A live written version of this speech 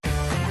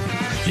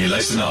Jy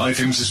luister na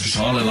OFM se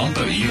spesiale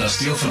landbouuur as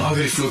deel van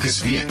AgriFocus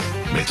Week.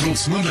 Met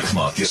trots moontlik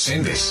gemaak deur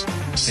Senwes.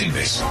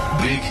 Senwes,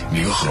 breek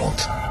nuwe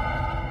grond.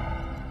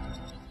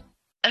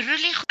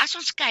 Roelie, as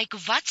ons kyk,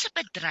 watse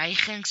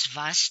bedreigings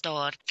was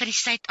daar vir die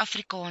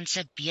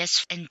Suid-Afrikaanse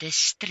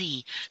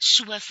beesindustrie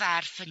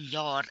sover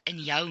vanjaar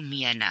in jou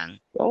mening?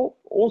 Wel,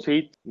 ons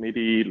het met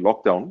die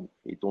lockdown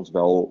het ons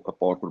wel 'n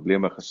paar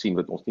probleme gesien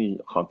wat ons nie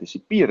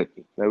geantisipeer het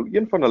nie. Nou,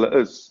 een van hulle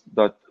is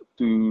dat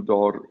toe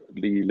daar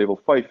die level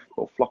 5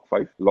 of vlak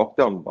 5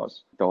 lockdown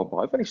was, daar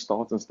baie van die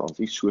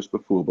staatsinstansies, soos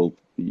byvoorbeeld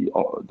die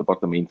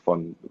departement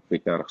van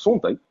veterinêre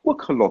gesondheid,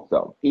 ook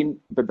gelockdown.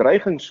 En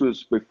bedreiging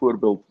soos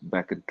byvoorbeeld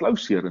back and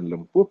closure in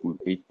Limpopo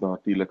het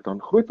natuurlik dan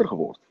groter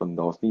geword, want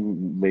daar's nie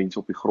mense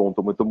op die grond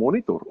om dit te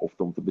monitor of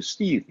om te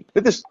bestuur nie.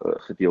 Dit is 'n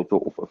gedeelte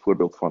of 'n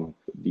voorbeeld van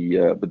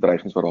die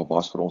bedreigings wat daar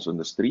was vir ons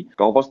industrie.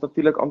 Daar was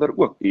natuurlik ander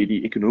ook,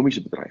 die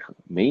ekonomiese bedreiging.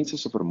 Mense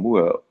se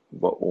vermoë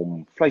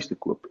om vleis te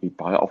koop het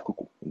baie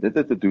afgekom. En dit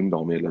het te doen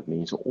daarmee dat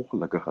mense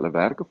ongelukkig hulle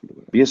werke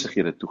verloor,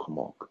 besighede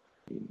toegemaak.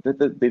 En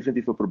dit is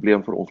definitief 'n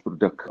probleem vir ons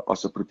produk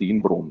as 'n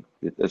proteïenbron.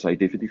 Dit is hy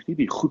definitief nie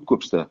die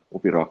goedkoopste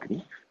op die rak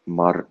nie,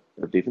 maar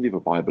definitief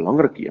 'n baie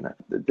belangrike een.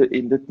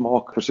 En dit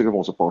maak verseker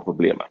ons 'n paar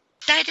probleme.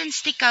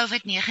 Tydens die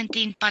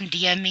Covid-19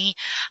 pandemie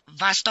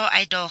was daar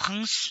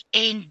uitdagings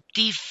en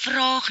die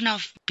vraag na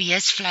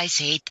beesvleis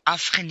het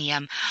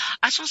afgeneem.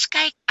 As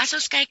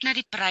ons kyk na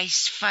die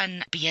prys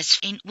van bees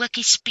en ook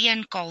die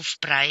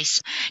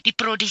speenkalfprys, die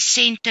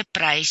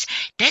produsenteprys,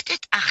 dit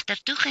het egter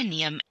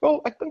toegeneem.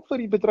 Wel, ek dink vir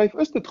die bedryf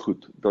is dit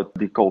goed dat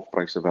die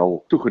kalfpryse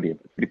wel toegeneem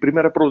het. Vir die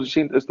primêre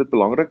produsent is dit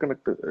belangrik en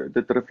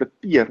dit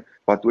reflekteer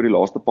wat oor die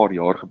laaste paar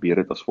jaar gebeur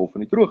het as gevolg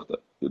van die droogte.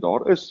 So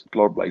daar is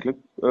klaarblyklik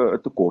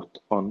 'n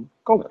tekort aan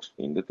kalvers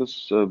en dit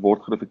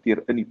word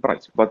gereflekteer in die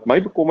prys. Wat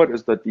my bekommer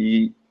is dat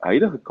die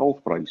huidige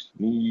kalfprys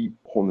nie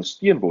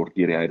ondersteun word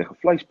deur die huidige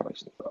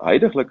vleisprys nie.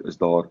 Huidiglik is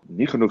daar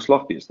nie genoeg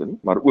slagbeeste nie,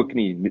 maar ook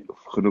nie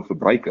genoeg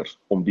verbruikers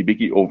om die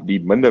bietjie of die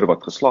minder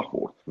wat geslag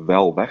word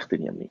wel weg te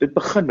neem nie. Dit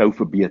begin nou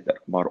verbeter,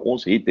 maar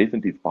ons het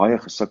definitief baie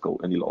gesukkel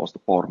in die laaste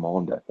paar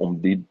maande om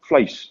die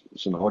vleis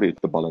scenario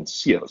te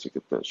balanseer, as ek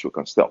dit so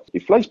kan stel.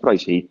 Die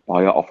vleisprys het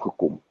baie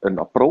afgekom in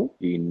April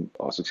en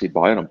as ek sê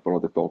baie, dan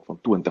praat ek dalk van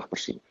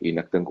 20% en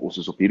ek dink ons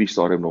is op hierdie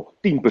stadium nog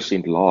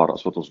 10% laer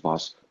as wat ons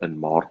was in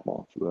Maart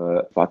maand.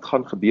 So, wat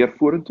gaan gebeur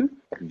vorentoe?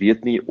 Ek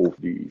weet nie of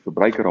die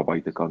verbruiker aan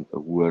buitekant 'n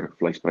hoër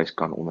vleisprys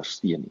kan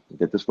ondersteun nie.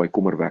 Dit is my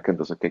kommerwekkend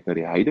as ek kyk na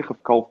die huidige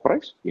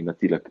kalfprys en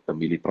natuurlik 'n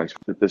mielieprys.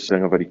 Dit is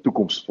dinge wat die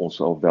toekoms vir ons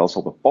wel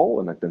sal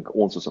bepaal en ek dink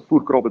ons as 'n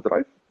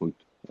voerkraalbedryf moet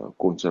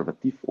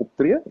konservatief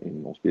optree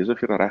en ons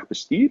besighede reg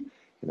bestuur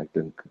en ek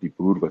dink die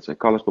boer wat sy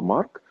kalvers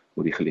bemark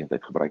moet die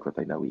geleentheid gebruik wat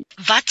hy nou het.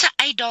 Watse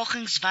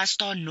uitdagings was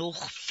daar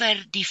nog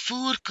vir die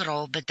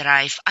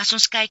voerkraalbedryf as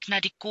ons kyk na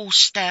die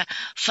koste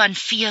van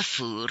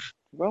veevoer?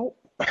 Wel,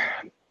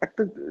 ek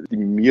dink die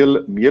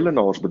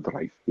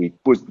meelenaarsbedryf het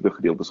positiewe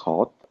gedeeltes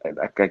gehad en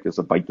ek kyk as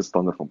 'n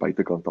buitestander van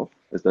buitekant af,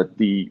 is dat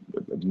die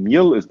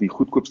meel is die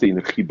goedkoopste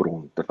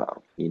energiebron ter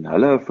wêreld en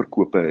hulle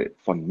verkope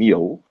van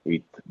meel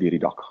het deur die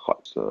dak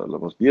gegaan. So, hulle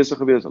was besig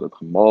geweest, hulle het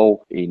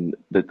gemaal en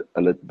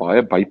hulle het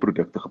baie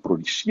byprodukte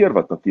geproduseer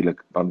wat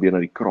natuurlik dan weer na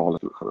die krale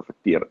toe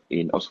gereflekteer.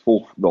 En as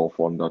gevolg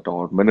daarvan dat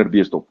daar minder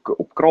beeste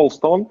op kraal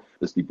staan,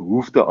 is die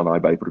behoefte aan daai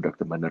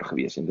byprodukte minder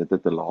geweest en dit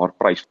het 'n laer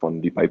prys van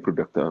die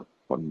byprodukte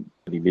van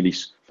die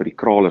mielies vir die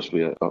krale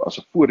weer as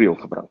 'n voordeel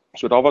gebring.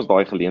 So daar was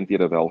daai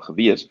geleenthede wel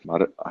gewees,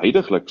 maar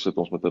huidiglik sit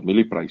ons met 'n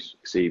mielieprys,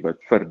 ek sê wat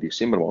vir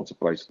Desember maand se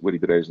prys oor die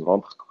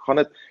R3000 gegaan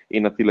het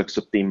en natuurlik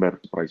September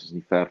se prys is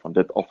nie ver van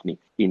dit af nie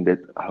en dit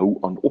hou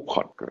aan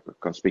opgaan. Ek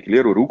kan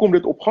spekuleer oor hoekom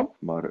dit opgaan,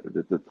 maar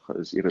dit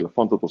is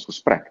irrelevant tot ons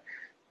gesprek.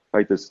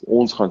 Feit is,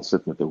 ons gaan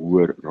sit met 'n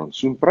hoër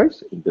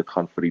rantsoenprys en dit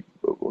gaan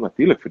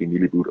natuurlik vir die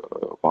mielieboer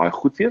baie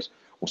goed wees.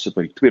 Ons sit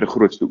by die tweede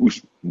grootste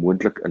oes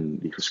moontlik in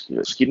die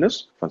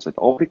geskiedenis van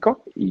Suid-Afrika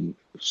en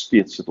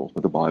steeds sit ons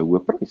met 'n baie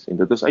hoë prys en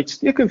dit is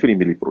uitstekend vir die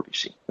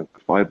mielieprodusent. Ek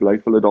is baie bly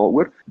vir hulle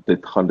daaroor.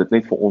 Dit gaan dit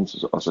net vir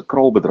ons as 'n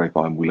kraalbedryf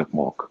baie moeilik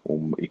maak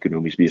om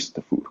ekonomies beeste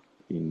te voer.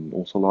 En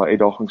ons sal daai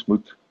uitdagings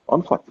moet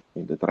aanvat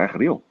en dit reg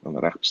reël en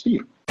reg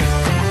bestuur.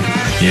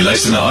 Jy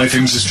luister na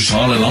OFM se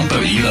spesiale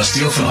landbouuur as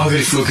deel van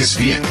AgriFocus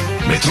Week.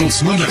 Met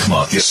trots moontlik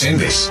gemaak deur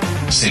Senwes.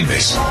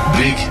 Senwes,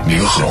 breek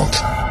nuwe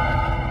grond.